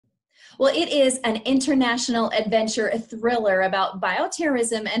Well, it is an international adventure thriller about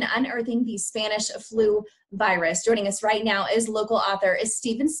bioterrorism and unearthing the Spanish flu virus. Joining us right now is local author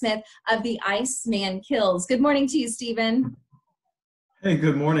Stephen Smith of the Iceman Kills. Good morning to you, Stephen. Hey,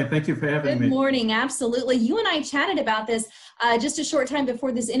 good morning. Thank you for having Good me. morning. Absolutely. You and I chatted about this just a short time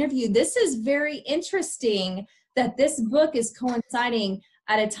before this interview. This is very interesting that this book is coinciding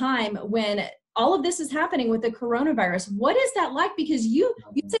at a time when all of this is happening with the coronavirus. What is that like? Because you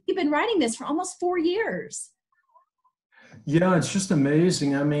said you've been writing this for almost 4 years. Yeah, it's just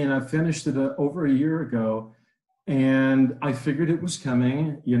amazing. I mean, I finished it over a year ago and I figured it was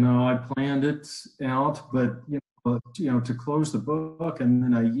coming. I planned it out, but to close the book and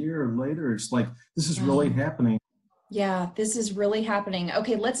then a year later, it's like, this is really Wow. happening. Yeah, this is really happening.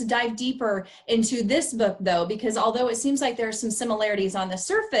 Okay, let's dive deeper into this book though, because although it seems like there are some similarities on the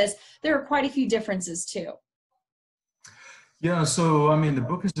surface, there are quite a few differences too. Yeah, so I mean, the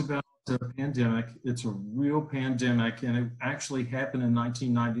book is about a pandemic. It's a real pandemic, and it actually happened in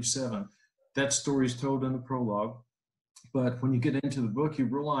 1997. That story is told in the prologue. But when you get into the book, you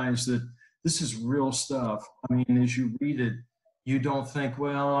realize that this is real stuff. I mean, as you read it, you don't think,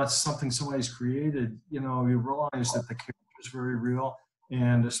 well, it's something somebody's created. You realize that the character is very real,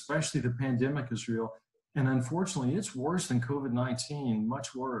 and especially the pandemic is real. And unfortunately, it's worse than COVID-19,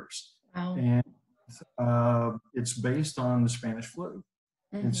 much worse. Wow. And it's based on the Spanish flu.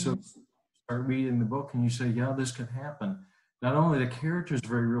 And so Mm-hmm. you start reading the book and you say, yeah, this could happen. Not only the character is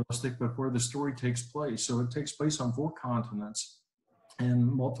very realistic, but where the story takes place. So it takes place on 4 continents and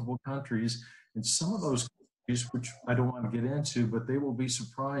multiple countries. And some of those countries, which I don't want to get into, but they will be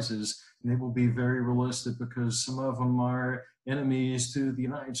surprises and they will be very realistic because some of them are enemies to the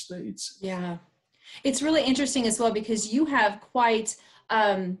United States. Yeah. It's really interesting as well because you have quite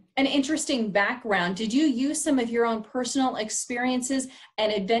an interesting background. Did you use some of your own personal experiences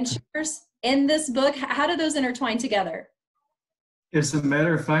and adventures in this book? How do those intertwine together? As a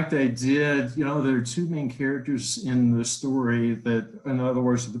matter of fact, I did. There are 2 main characters in the story that, in other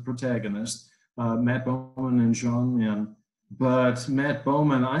words, the protagonist, Matt Bowman and John Lynn. But Matt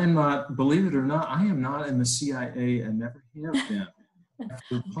Bowman, I am not, believe it or not, I am not in the CIA and never have been. I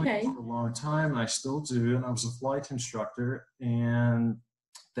flew planes Okay. for a long time, and I still do, and I was a flight instructor. And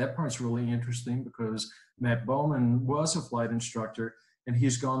that part's really interesting because Matt Bowman was a flight instructor, and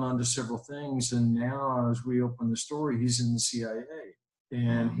he's gone on to several things. And now, as we open the story, he's in the CIA,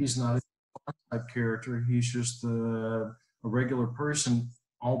 and Wow. he's not a type character. He's just a regular person,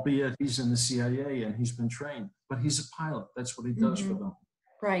 albeit he's in the CIA and he's been trained. But he's a pilot. That's what he does for Mm-hmm. them.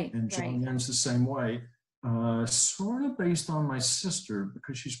 Right, And right. John Young's the same way. Sort of based on my sister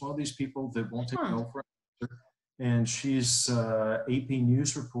because she's one of these people that won't take Huh. no for an answer. And she's AP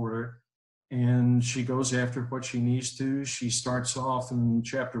news reporter, and she goes after what she needs to. She starts off in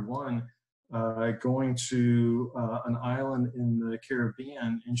chapter 1 going to an island in the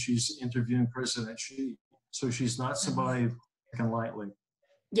Caribbean, and she's interviewing President Xi. So she's not somebody taken lightly.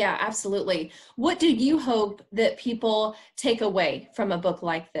 Yeah, absolutely. What do you hope that people take away from a book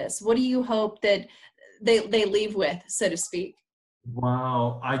like this? What do you hope that they leave with, so to speak?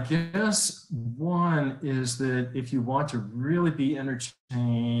 Wow. I guess one is that if you want to really be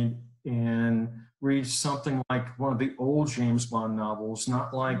entertained and read something like one of the old James Bond novels,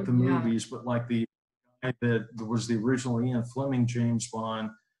 not like Oh, the yeah. movies, but like the guy that was the original Ian Fleming James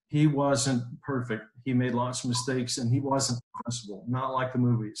Bond, he wasn't perfect. He made lots of mistakes and he wasn't principled, not like the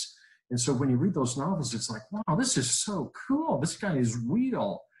movies. And so when you read those novels, it's like, wow, this is so cool. This guy is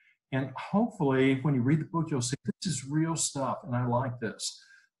real. And hopefully, when you read the book, you'll say, this is real stuff, and I like this.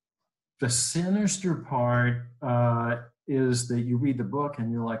 The sinister part is that you read the book and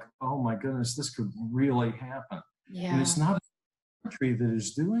you're like, oh my goodness, this could really happen. And Yeah. it's not a country that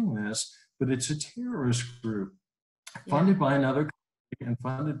is doing this, but it's a terrorist group Yeah. funded by another country and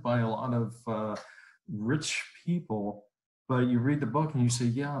funded by a lot of rich people. But you read the book and you say,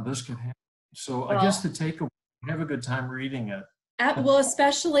 yeah, this could happen. So I guess Well, the takeaway, have a good time reading it. well,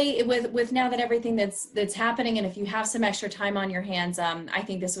 especially with now that everything that's happening, and if you have some extra time on your hands, I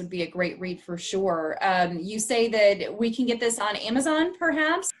think this would be a great read for sure. You say that we can get this on Amazon,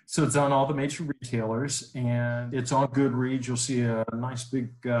 perhaps? So it's on all the major retailers and it's on Goodreads. You'll see a nice big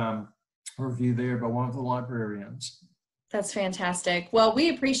review there by one of the librarians. That's fantastic. Well, we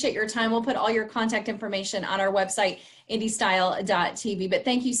appreciate your time. We'll put all your contact information on our website, indystyle.tv. But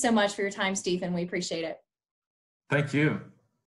thank you so much for your time, Stephen. We appreciate it. Thank you.